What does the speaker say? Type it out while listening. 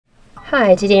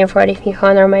Hi, today I'm for the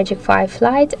HONOR Magic5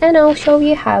 Lite and I'll show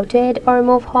you how to add or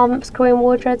remove home screen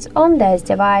widgets on this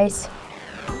device.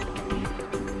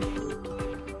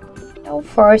 So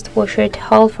first we should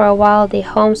hold for a while the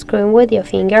home screen with your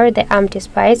finger, the empty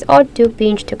space, or do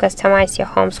pinch to customize your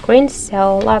home screen.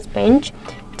 So let's pinch,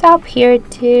 tap here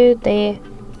to the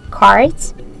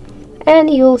cards, and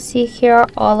you'll see here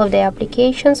all of the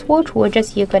applications which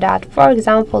widgets you could add. For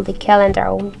example, the calendar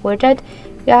widget.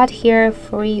 You add here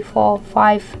 3, 4,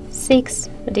 5, 6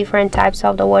 different types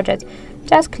of the widgets.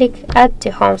 Just click add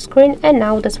to home screen and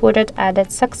now this widget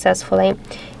added successfully.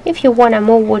 If you want to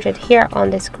move widget here on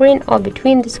the screen or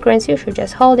between the screens, you should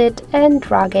just hold it and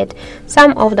drag it.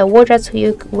 Some of the widgets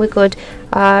we could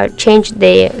change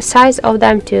the size of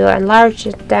them to enlarge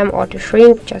them or to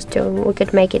shrink, we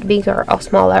could make it bigger or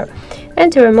smaller.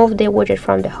 And to remove the widget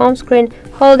from the home screen,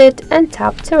 hold it and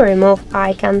tap to remove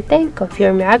icon, then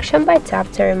confirm your action by tap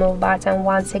the remove button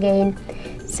once again.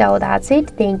 So that's it,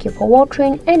 thank you for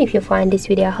watching, and if you find this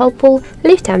video helpful,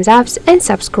 leave thumbs up and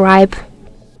subscribe.